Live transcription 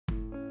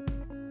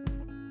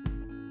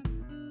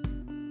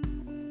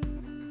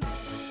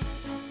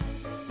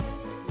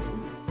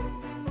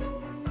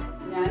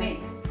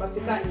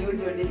കുറച്ച് കഞ്ഞി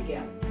കുടിച്ചുകൊണ്ടിരിക്കുക.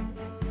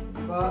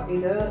 അപ്പോൾ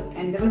ഇത്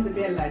എൻ്റെ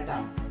റെസിപ്പി അല്ല കേട്ടോ,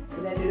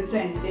 ഇത് എൻ്റെ ഒരു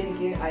ഫ്രണ്ട്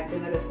എനിക്ക്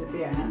അയച്ചുതന്ന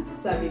റെസിപ്പിയാണ്,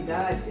 സവിത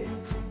അയച്ചത്.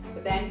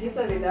 അപ്പോൾ താങ്ക് യു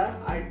സവിത,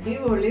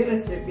 അടിപൊളി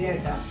റെസിപ്പി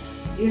ആയിട്ടാ.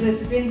 ഈ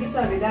റെസിപ്പി എനിക്ക്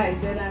സവിത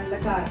അയച്ചു തരാനുള്ള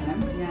കാരണം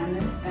ഞാൻ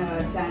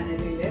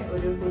ചാനലിൽ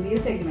ഒരു പുതിയ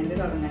സെഗ്മെന്റ്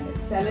തുടങ്ങുന്നുണ്ട്,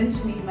 ചലഞ്ച്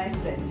മീ മൈ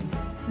ഫ്രണ്ട്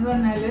എന്ന്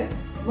പറഞ്ഞാൽ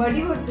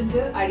വടി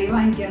കൊടുത്തിട്ട് അടി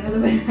വാങ്ങിക്കാന്നുള്ള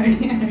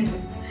പരിപാടിയാണ്.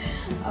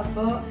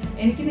 അപ്പോൾ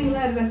എനിക്ക് നിങ്ങൾ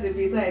ആ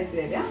റെസിപ്പീസ് അയച്ചു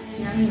തരാം,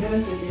 ഞാൻ നിങ്ങളുടെ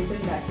റെസിപ്പീസ്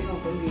ഉണ്ടാക്കി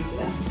നോക്കും വീട്ടിൽ,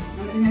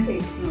 എന്നിട്ട് ഞാൻ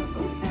ടേസ്റ്റ്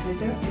നോക്കും,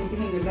 എന്നിട്ട് എനിക്ക്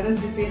നിങ്ങളുടെ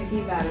റെസിപ്പി എനിക്ക്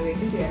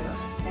ഇവാലുവേറ്റ് ചെയ്യണം.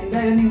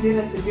 എന്തായാലും നിങ്ങൾ ഈ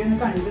റെസിപ്പി ഒന്ന്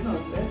കണ്ടു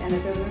നോക്ക്,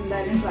 എന്നിട്ട് ഒന്ന്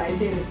എന്തായാലും ട്രൈ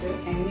ചെയ്തിട്ട്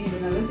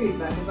എങ്ങനെയിരുന്നുള്ള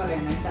ഫീഡ്ബാക്ക്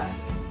പറയാനായിട്ടാ.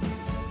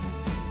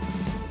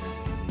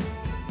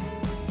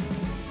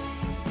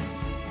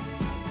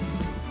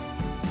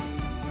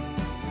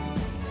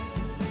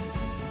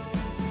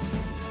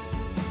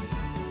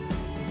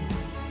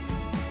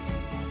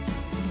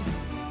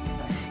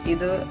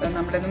 ഇത്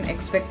നമ്മളൊന്നും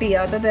എക്സ്പെക്ട്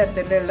ചെയ്യാത്ത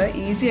തരത്തിലുള്ള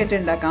ഈസി ആയിട്ട്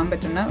ഉണ്ടാക്കാൻ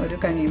പറ്റുന്ന ഒരു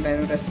കഞ്ഞിയും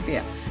പയറും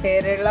റെസിപ്പിയാണ്.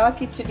 കേരള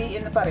കിച്ചടി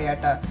എന്ന്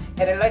പറയാട്ടോ.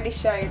 കേരള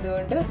ഡിഷ്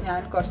ആയതുകൊണ്ട്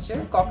ഞാൻ കുറച്ച്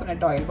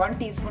coconut oil 1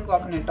 teaspoon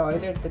coconut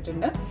oil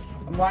എടുത്തിട്ടുണ്ട്.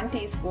 1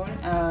 ടീസ്പൂൺ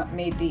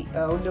മേത്തി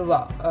ഉലുവ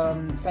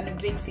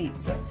ഫെനുഗ്രീക്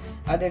സീഡ്സ്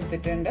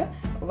അതെടുത്തിട്ടുണ്ട്.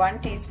 1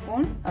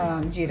 ടീസ്പൂൺ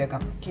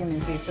ജീരകം ക്യൂമിൻ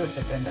സീഡ്സ്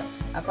എടുത്തിട്ടുണ്ട്.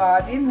 അപ്പോൾ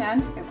ആദ്യം ഞാൻ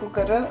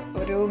കുക്കർ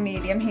ഒരു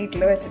മീഡിയം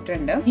ഹീറ്റിൽ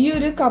വെച്ചിട്ടുണ്ട്. ഈ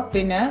ഒരു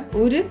കപ്പിന്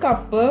 1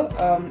 കപ്പ്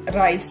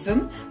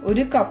റൈസും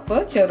 1 കപ്പ്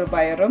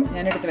ചെറുപയറും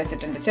ഞാൻ എടുത്ത്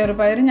വെച്ചിട്ടുണ്ട്.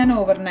 ചെറുപയർ ഞാൻ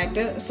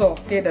ഓവർനൈറ്റ്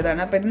സോക്ക്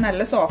ചെയ്തതാണ്. അപ്പോൾ ഇത്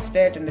നല്ല സോഫ്റ്റ്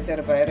ആയിട്ടുണ്ട്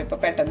ചെറുപയർ, ഇപ്പോൾ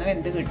പെട്ടെന്ന്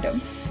വെന്ത് കിട്ടും.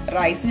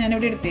 റൈസ്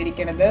ഞാനിവിടെ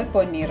എടുത്തിരിക്കുന്നത്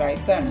പൊന്നി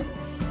റൈസാണ്.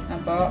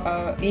 അപ്പോൾ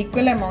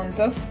ഈക്വൽ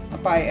അമൗണ്ട്സ് ഓഫ്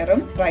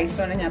പയറും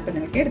റൈസുമാണ് ഞാൻ ഇപ്പം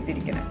നിങ്ങൾക്ക്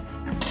എടുത്തിരിക്കുന്നത്.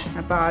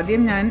 അപ്പോൾ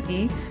ആദ്യം ഞാൻ ഈ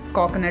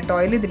കോക്കനട്ട്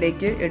ഓയിൽ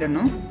ഇതിലേക്ക്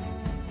ഇടണം.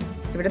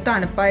 ഇവിടെ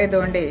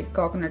തണുപ്പായതുകൊണ്ടേ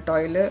കോക്കനട്ട്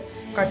ഓയിൽ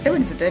കട്ട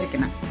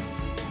പിടിച്ചിട്ടായിരിക്കണം.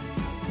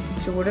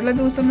 ചൂടുള്ള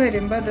ദിവസം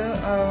വരുമ്പോൾ അത്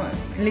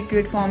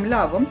ലിക്വിഡ്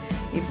ഫോമിലാവും.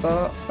 ഇപ്പോൾ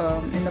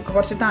ഇന്നൊക്കെ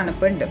കുറച്ച്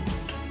തണുപ്പുണ്ട്.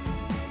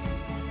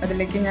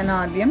 അതിലേക്ക് ഞാൻ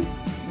ആദ്യം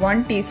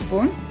 1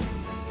 ടീസ്പൂൺ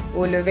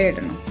ഉലുവ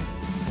ഇടണം.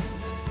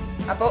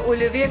 അപ്പോൾ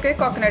ഉലുവയൊക്കെ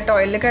കോക്കനട്ട്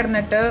ഓയിലിൽ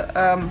കിടന്നിട്ട്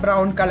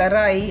ബ്രൗൺ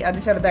കളറായി അത്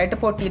ചെറുതായിട്ട്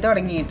പൊട്ടി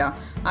തുടങ്ങിയിട്ടാ.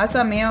 ആ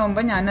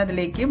സമയമാകുമ്പോൾ ഞാൻ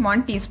അതിലേക്ക്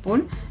 1 ടീസ്പൂൺ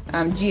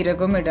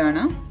ജീരകം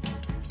ഇടുകയാണ്.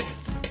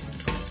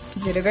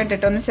 ജീരകം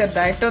ഇട്ടിട്ടൊന്ന്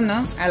ചെറുതായിട്ടൊന്ന്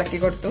ഇളക്കി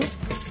കൊടുത്തു.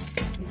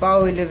 ഇപ്പോൾ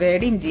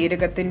ഉലുവയുടെയും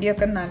ജീരകത്തിൻ്റെയും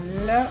ഒക്കെ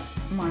നല്ല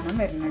മണം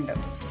വരുന്നുണ്ട്.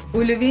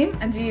 ഉലുവയും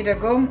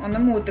ജീരകവും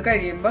ഒന്ന് മൂത്ത്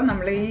കഴിയുമ്പോൾ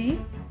നമ്മൾ ഈ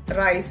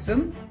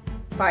റൈസും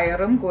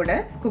പയറും കൂടെ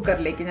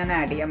കുക്കറിലേക്ക് ഞാൻ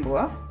ആഡ് ചെയ്യാൻ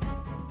പോവാ.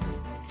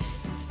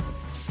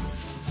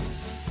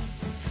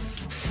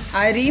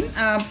 അരിയും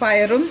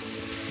പയറും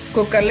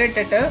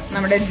കുക്കറിലിട്ടിട്ട്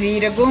നമ്മുടെ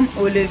ജീരകവും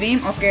ഉലുവയും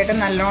ഒക്കെ ആയിട്ട്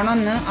നല്ലോണം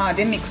ഒന്ന്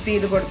ആദ്യം മിക്സ്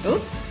ചെയ്ത് കൊടുത്തു.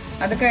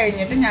 അത്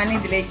കഴിഞ്ഞിട്ട് ഞാൻ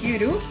ഇതിലേക്ക്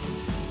ഒരു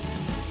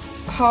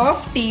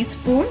 1/2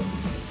 ടീസ്പൂൺ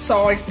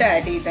സോൾട്ട്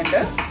ആഡ്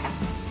ചെയ്തിട്ടുണ്ട്.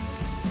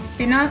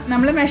 പിന്നെ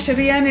നമ്മൾ മെഷർ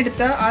ചെയ്യാൻ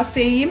എടുത്ത ആ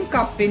സെയിം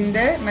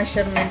കപ്പിന്റെ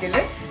മെഷർമെന്റിൽ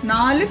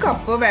 4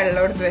 കപ്പ്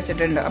വെള്ളം എടുത്ത്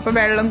വെച്ചിട്ടുണ്ട്. അപ്പോൾ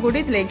വെള്ളം കൂടി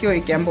ഇതിലേക്ക്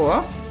ഒഴിക്കാൻ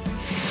പോവാം.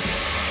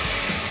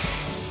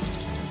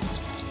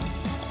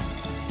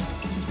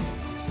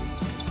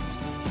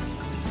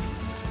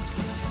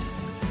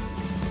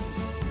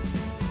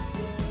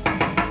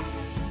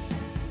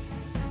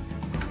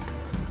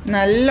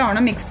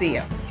 നല്ലോണം മിക്സ്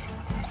ചെയ്യാം.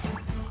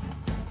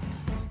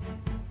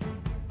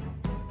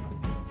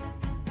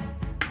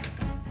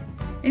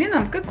 ഇനി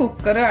നമുക്ക്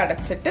കുക്കർ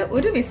അടച്ചിട്ട്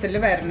ഒരു വിസിൽ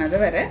വരുന്നത്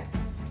വരെ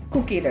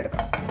കുക്ക്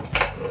ചെയ്തെടുക്കാം.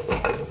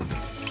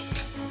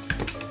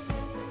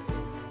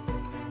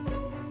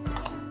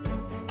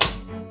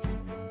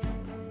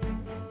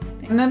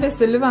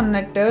 വിസിൽ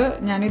വന്നിട്ട്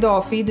ഞാനിത്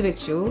ഓഫ് ചെയ്ത്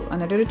വെച്ചു.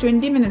 എന്നിട്ട് ഒരു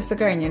 20 മിനിറ്റ്സ്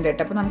കഴിഞ്ഞിട്ടുണ്ട്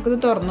കേട്ടോ. അപ്പൊ നമുക്കിത്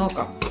തുറന്നു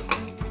നോക്കാം.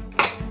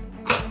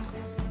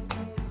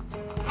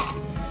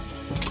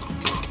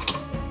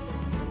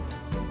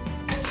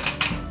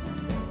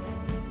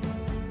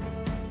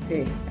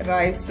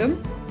 റൈസും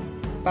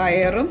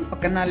പയറും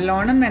ഒക്കെ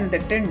നല്ലോണം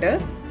വെന്തിട്ടുണ്ട്,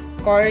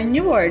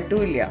 കുഴഞ്ഞു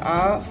പോയിട്ടുമില്ല. ആ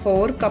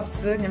 4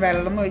 കപ്സ് ഞാൻ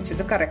വെള്ളം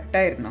ഒഴിച്ചത്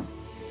കറക്റ്റായിരുന്നു.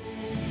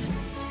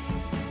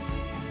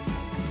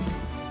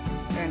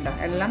 വേണ്ട,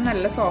 എല്ലാം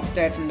നല്ല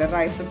സോഫ്റ്റ് ആയിട്ടുണ്ട്.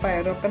 റൈസും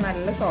പയറും ഒക്കെ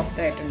നല്ല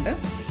സോഫ്റ്റ് ആയിട്ടുണ്ട്.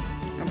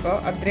 അപ്പോൾ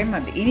അത്രയും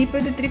മതി.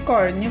 ഇനിയിപ്പോൾ ഇത് ഇത്തിരി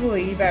കുഴഞ്ഞു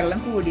പോയി,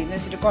 വെള്ളം കൂടിയെന്ന്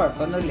വെച്ചിട്ട്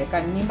കുഴപ്പമൊന്നുമില്ല.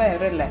 കഞ്ഞിയും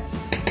പയറല്ലേ,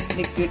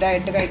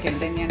 ലിക്വിഡായിട്ട്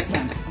കഴിക്കേണ്ടത് തന്നെയാണ്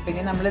സാധനം. അപ്പോൾ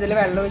ഇനി നമ്മളിതിൽ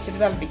വെള്ളം ഒഴിച്ചിട്ട്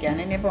തിളപ്പിക്കാൻ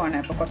തന്നെ പോകണേ.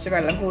 അപ്പോൾ കുറച്ച്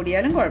വെള്ളം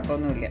കൂടിയാലും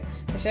കുഴപ്പമൊന്നുമില്ല.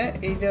 പക്ഷേ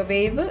ഇത്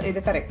വേവ് ഇത്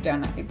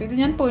കറക്റ്റാണ്. ഇപ്പോൾ ഇത്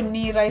ഞാൻ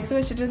പൊന്നി റൈസ്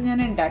വെച്ചിട്ട് ഞാൻ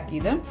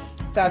ഉണ്ടാക്കിയത്.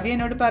 സവി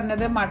എന്നോട്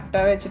പറഞ്ഞത് മട്ട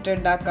വെച്ചിട്ട്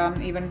ഉണ്ടാക്കാം,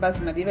 ഈവൻ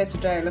ബസ്മതി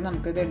വെച്ചിട്ടായാലും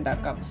നമുക്കിത്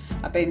ഉണ്ടാക്കാം.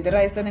 അപ്പോൾ എന്ത്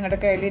റൈസാണ് നിങ്ങളുടെ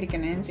കയ്യിൽ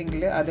ഇരിക്കണമെന്ന്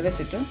വെച്ചെങ്കിൽ അത്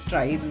വെച്ചിട്ട്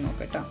ട്രൈ ചെയ്ത്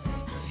നോക്കട്ടോ.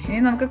 ഇനി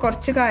നമുക്ക്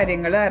കുറച്ച്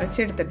കാര്യങ്ങൾ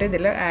അരച്ചെടുത്തിട്ട്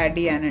ഇതിൽ ആഡ്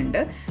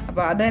ചെയ്യാനുണ്ട്.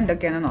 അപ്പോൾ അത്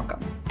എന്തൊക്കെയാണെന്ന്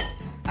നോക്കാം.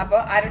 അപ്പോൾ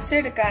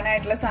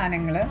അരച്ചെടുക്കാനായിട്ടുള്ള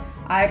സാധനങ്ങൾ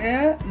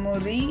 1/2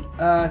 മുറി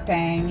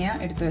തേങ്ങ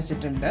എടുത്തു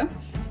വെച്ചിട്ടുണ്ട്,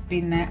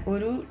 പിന്നെ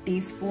 1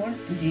 ടീസ്പൂൺ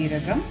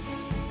ജീരകം,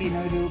 പിന്നെ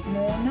ഒരു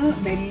 3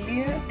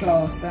 വലിയ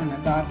ക്ലോവ്സ് ആണ്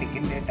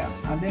ഗാർലിക്കിൻ്റെ കേട്ടോ,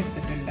 അത്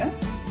എടുത്തിട്ടുണ്ട്,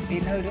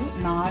 പിന്നെ ഒരു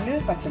 4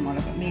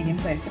 പച്ചമുളക്, മീഡിയം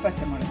സൈസ്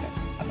പച്ചമുളക്.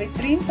 അപ്പോൾ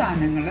ഇത്രയും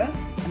സാധനങ്ങൾ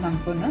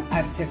നമുക്കൊന്ന്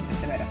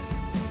അരച്ചെടുത്തിട്ട് വരാം.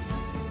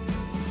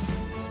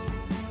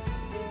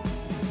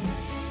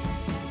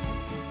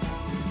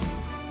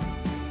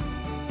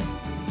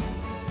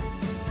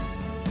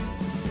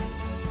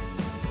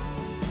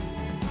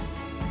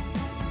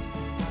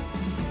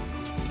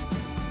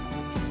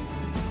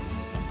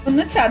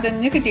 ഒന്ന്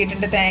ചതഞ്ഞ്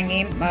കിട്ടിയിട്ടുണ്ട്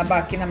തേങ്ങയും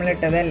ബാക്കി നമ്മൾ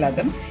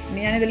ഇട്ടതെല്ലാതും. ഇനി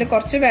ഞാൻ ഇതിൽ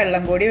കുറച്ച്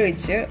വെള്ളം കൂടി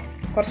ഒഴിച്ച്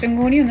കുറച്ചും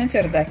കൂടി ഒന്ന്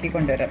ചെറുതാക്കി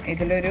കൊണ്ടുവരാം.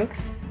 ഇതിലൊരു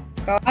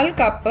 1/4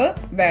 കപ്പ്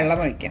വെള്ളം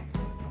ഒഴിക്കാം.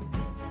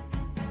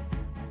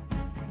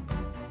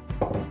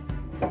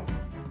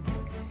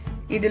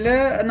 ഇതില്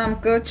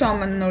നമുക്ക്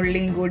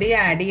ചുമന്നുള്ളിയും കൂടി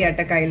ആഡ്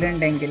ചെയ്യട്ടെ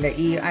കയ്യിലുണ്ടെങ്കിൽ.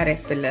 ഈ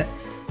അരപ്പില്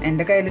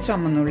എൻ്റെ കയ്യിൽ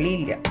ചുമന്നുള്ളി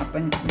ഇല്ല,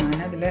 അപ്പം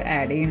ഞാനതിൽ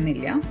ആഡ്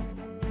ചെയ്യുന്നില്ല.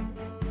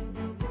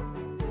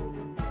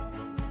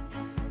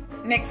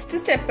 നെക്സ്റ്റ്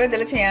സ്റ്റെപ്പ്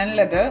ഇതിൽ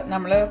ചെയ്യാനുള്ളത്,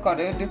 നമ്മൾ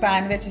ഒരു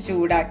പാൻ വെച്ച്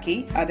ചൂടാക്കി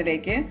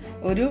അതിലേക്ക്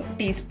 1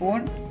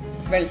 ടീസ്പൂൺ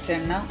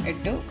വെളിച്ചെണ്ണ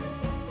ഇട്ടു.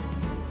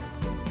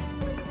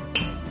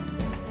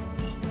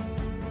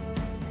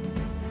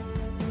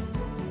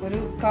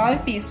 ഒരു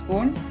 1/4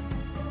 ടീസ്പൂൺ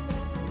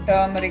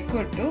ടർമറിക്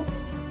ഇട്ടു,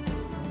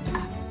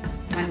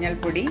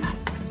 മഞ്ഞൾപ്പൊടി.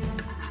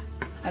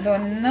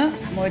 അതൊന്ന്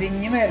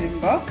മൊരിഞ്ഞ്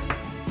വരുമ്പോൾ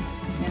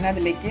ഞാൻ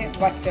അതിലേക്ക്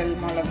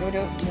വറ്റൽമുളക്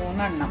ഒരു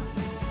 3 എണ്ണം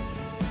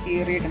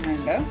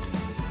കീറിയിടുന്നുണ്ട്.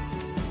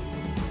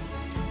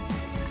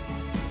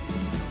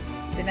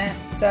 പിന്നെ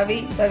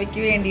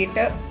സവിക്ക്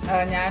വേണ്ടിയിട്ട്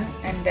ഞാൻ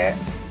എൻ്റെ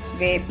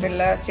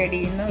വേപ്പില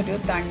ചെടിയിൽ നിന്ന് ഒരു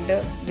തണ്ട്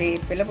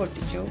വേപ്പില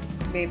പൊട്ടിച്ചു.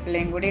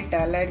 വേപ്പിലയും കൂടി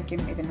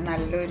ഇട്ടാലായിരിക്കും ഇതിന്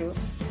നല്ലൊരു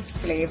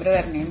ഫ്ലേവർ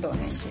വരണേന്ന്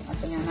തോന്നി എനിക്ക്.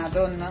 അപ്പം ഞാൻ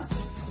അതൊന്ന്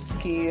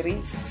കീറി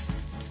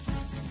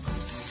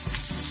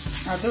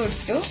അതും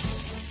ഇട്ടു.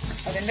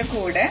 അതിൻ്റെ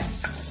കൂടെ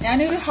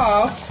ഞാനൊരു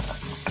 1/2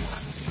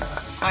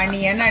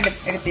 അണിയൻ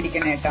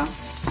എടുത്തിരിക്കണേ കേട്ടോ.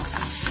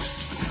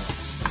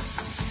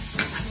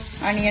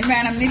 അണിയൻ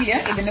വേണമെന്നില്ല,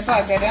 ഇതിന്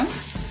പകരം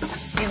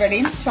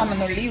ഇവിടെയും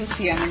ചുമന്നുള്ളി യൂസ്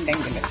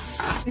ചെയ്യാനുണ്ടെങ്കിൽ.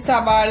 ഈ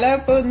സവാള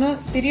ഇപ്പൊ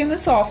തിരിയൊന്ന്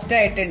സോഫ്റ്റ്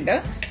ആയിട്ടുണ്ട്.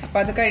 അപ്പൊ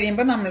അത്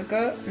കഴിയുമ്പോൾ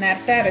നമ്മൾക്ക്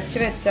നേരത്തെ അരച്ച്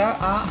വെച്ച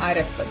ആ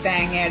അരപ്പ്,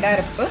 തേങ്ങയുടെ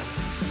അരപ്പ്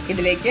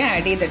ഇതിലേക്ക്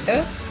ആഡ് ചെയ്തിട്ട്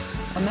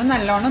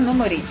നല്ലോണം ഒന്ന്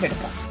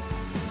മൊരിച്ചെടുക്കാം.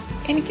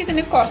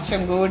 എനിക്കിതിന്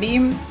കുറച്ചും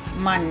കൂടിയും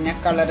മഞ്ഞ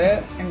കളറ്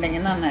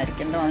ഉണ്ടെങ്കിൽ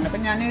നന്നായിരിക്കും തോന്നുന്നു. അപ്പൊ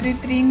ഞാനൊരു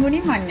ഇത്രയും കൂടി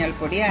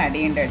മഞ്ഞൾപ്പൊടി ആഡ്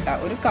ചെയ്യണ്ട കേട്ടോ,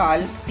 ഒരു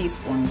 1/4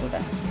 ടീസ്പൂൺ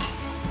കൂടെ.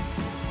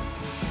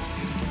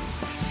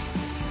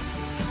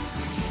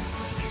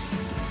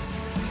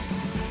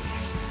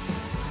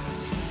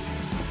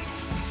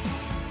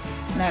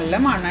 നല്ല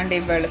മണമുണ്ട്.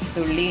 ഈ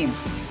വെളുത്തുള്ളിയും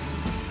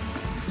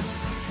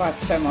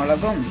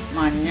പച്ചമുളകും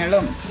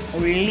മഞ്ഞളും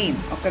ഉള്ളിയും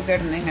ഒക്കെ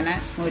കിടന്ന് ഇങ്ങനെ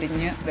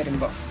മുരിഞ്ഞ്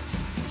വരുമ്പോൾ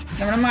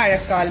നമ്മൾ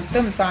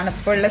മഴക്കാലത്തും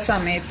തണുപ്പുള്ള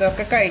സമയത്തും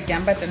ഒക്കെ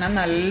കഴിക്കാൻ പറ്റുന്ന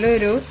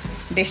നല്ലൊരു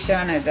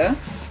ഡിഷാണിത്.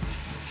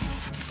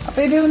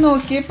 അപ്പോൾ ഇത്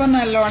നോക്കിയപ്പോൾ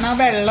നല്ലോണം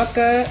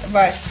വെള്ളമൊക്കെ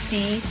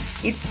വറ്റി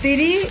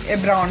ഇത്തിരി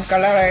ബ്രൗൺ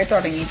കളറായി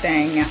തുടങ്ങി.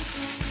 തേങ്ങ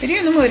ഇത്തിരി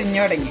ഒന്ന്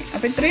മുരിഞ്ഞു തുടങ്ങി.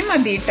 അപ്പോൾ ഇത്രയും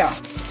മതി കേട്ടോ.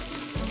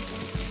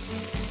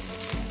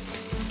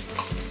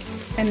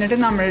 എന്നിട്ട്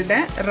നമ്മളുടെ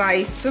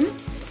റൈസും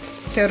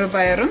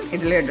ചെറുപയറും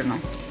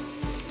ഇതിലിടണം.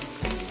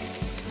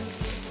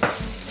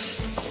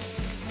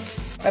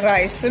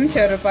 റൈസും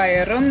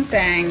ചെറുപയറും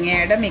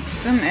തേങ്ങയുടെ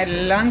മിക്സും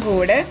എല്ലാം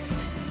കൂടെ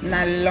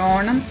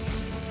നല്ലോണം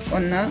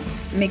ഒന്ന്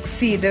മിക്സ്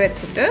ചെയ്ത്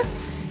വെച്ചിട്ട്,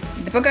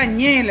 ഇതിപ്പോൾ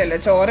കഞ്ഞി ആയില്ലല്ലോ,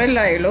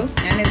 ചോറെല്ലാം ആയുള്ളൂ.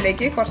 ഞാൻ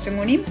ഇതിലേക്ക് കുറച്ചും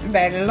കൂടി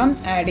വെള്ളം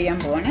ആഡ് ചെയ്യാൻ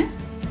പോവാണ്.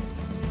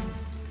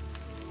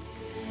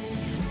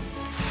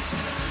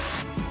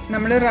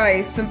 നമ്മൾ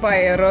റൈസും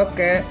പയറും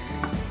ഒക്കെ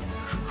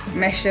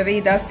മെഷർ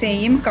ചെയ്ത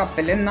സെയിം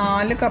കപ്പിൽ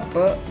 4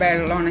 കപ്പ്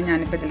വെള്ളമാണ്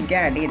ഞാനിപ്പോൾ ഇതിലേക്ക്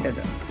ആഡ്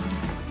ചെയ്തത്.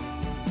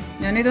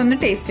 ഞാനിതൊന്ന്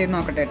ടേസ്റ്റ് ചെയ്ത്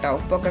നോക്കട്ടെ കേട്ടോ,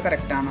 ഉപ്പൊക്കെ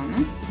കറക്റ്റ്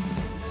ആണോന്ന്.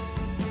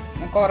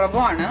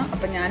 കുറവാണ്,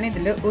 അപ്പം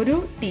ഞാനിതിൽ 1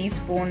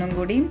 ടീസ്പൂണും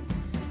കൂടി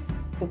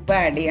ഉപ്പ്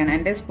ആഡ് ചെയ്യണം.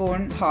 എൻ്റെ സ്പൂൺ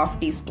 1/2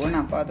 ടീസ്പൂൺ,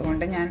 അപ്പോൾ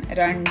അതുകൊണ്ട് ഞാൻ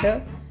 2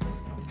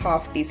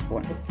 1/2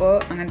 ടീസ്പൂൺ. ഉപ്പ്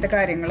അങ്ങനത്തെ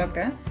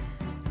കാര്യങ്ങളൊക്കെ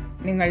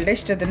നിങ്ങളുടെ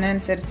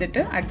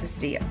ഇഷ്ടത്തിനനുസരിച്ചിട്ട്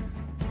അഡ്ജസ്റ്റ് ചെയ്യാം.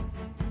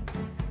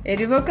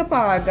 എരിവൊക്കെ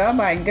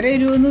ഭയങ്കര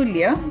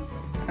എരിവൊന്നുമില്ല,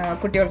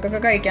 കുട്ടികൾക്കൊക്കെ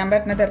കഴിക്കാൻ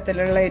പറ്റുന്ന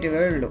തരത്തിലുള്ള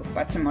എരിവേ ഉള്ളൂ.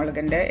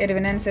 പച്ചമുളകിൻ്റെ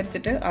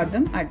എരിവിനനുസരിച്ചിട്ട്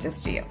അതും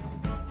അഡ്ജസ്റ്റ് ചെയ്യാം.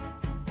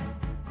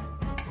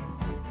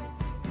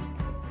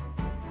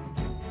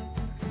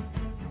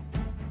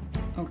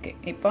 ഓക്കെ,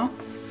 ഇപ്പം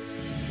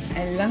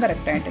എല്ലാം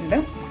കറക്റ്റായിട്ടുണ്ട്.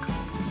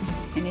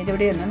 ഇനി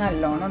ഇതിവിടെ ഒന്ന്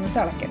നല്ലോണം ഒന്ന്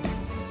തിളക്കട്ടെ.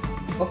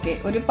 ഓക്കെ,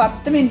 ഒരു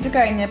 10 മിനിറ്റ്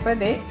കഴിഞ്ഞപ്പോൾ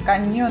ഇതേ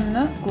കഞ്ഞി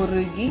ഒന്ന്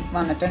കുറുകി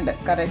വന്നിട്ടുണ്ട്.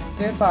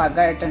 കറക്റ്റ്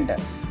പാകമായിട്ടുണ്ട്.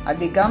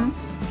 അധികം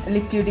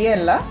ലിക്വിഡി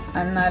അല്ല,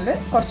 എന്നാൽ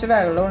കുറച്ച്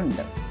വെള്ളവും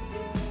ഉണ്ട്.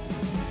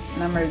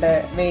 നമ്മളുടെ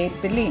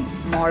വേപ്പിലയും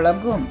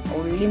മുളകും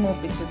ഉള്ളി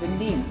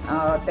മൂപ്പിച്ചതിൻ്റെയും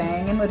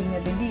തേങ്ങ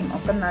മുരിഞ്ഞതിൻ്റെയും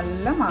ഒക്കെ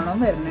നല്ല മണവും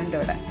വരുന്നുണ്ട്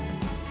ഇവിടെ.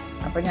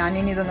 അപ്പം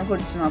ഞാനിനി ഇതൊന്ന്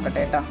കുടിച്ച് നോക്കട്ടെ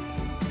കേട്ടോ.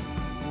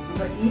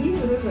 അപ്പോൾ ഈ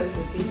ഒരു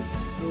റെസിപ്പി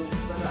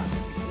സൂപ്പറാണ്.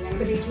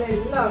 ഞങ്ങളുടെ വീട്ടിലെ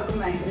എല്ലാവർക്കും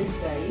ഭയങ്കര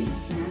ഇഷ്ടമായി.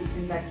 ഞാൻ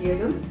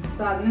ഉണ്ടാക്കിയതും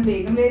സാധനം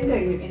വേഗം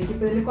കഴിഞ്ഞു.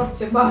 എനിക്കിപ്പോൾ ഇതിൽ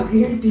കുറച്ച്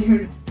ഭാഗ്യം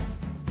കിട്ടിയുള്ളൂ.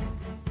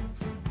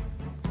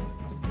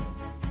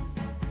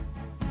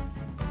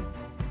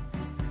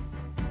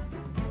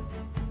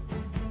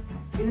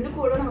 ഇതിന്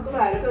കൂടെ നമുക്ക്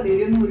വേറെ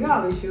കറിയുടെ ഒന്നും ഒരു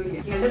ആവശ്യമില്ല.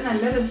 നിങ്ങളുടെ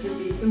നല്ല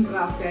റെസിപ്പീസും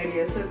ക്രാഫ്റ്റ്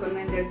ഐഡിയാസും ഒക്കെ ഒന്ന്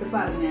എൻ്റെ അടുത്ത്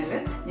പറഞ്ഞാൽ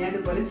ഞാൻ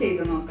ഇതുപോലെ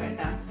ചെയ്ത് നോക്കാം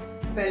കേട്ടോ.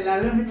 അപ്പൊ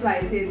എല്ലാവരും ഒന്ന് ട്രൈ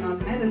ചെയ്ത്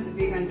നോക്കണേ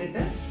റെസിപ്പി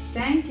കണ്ടിട്ട്.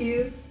 Thank you,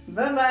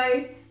 bye bye.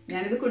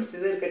 ഞാനിത് കുടിച്ച്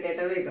തീർക്കട്ടെ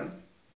കേട്ടോ വേഗം.